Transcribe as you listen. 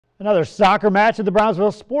Another soccer match at the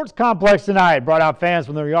Brownsville Sports Complex tonight. Brought out fans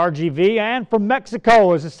from the RGV and from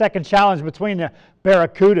Mexico as the second challenge between the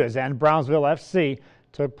Barracudas and Brownsville FC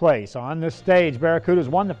took place. On this stage, Barracudas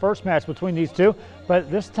won the first match between these two,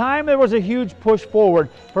 but this time there was a huge push forward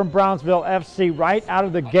from Brownsville FC right out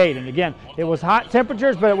of the gate. And again, it was hot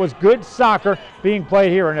temperatures, but it was good soccer being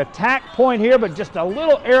played here. An attack point here, but just a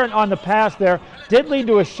little errant on the pass there. Did lead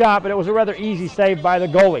to a shot, but it was a rather easy save by the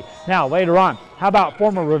goalie. Now, later on, how about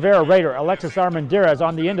former Rivera Raider Alexis Armendariz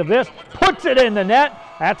on the end of this? Puts it in the net.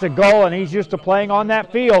 That's a goal, and he's used to playing on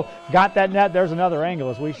that field. Got that net. There's another angle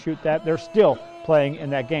as we shoot that. They're still playing in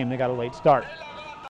that game. They got a late start.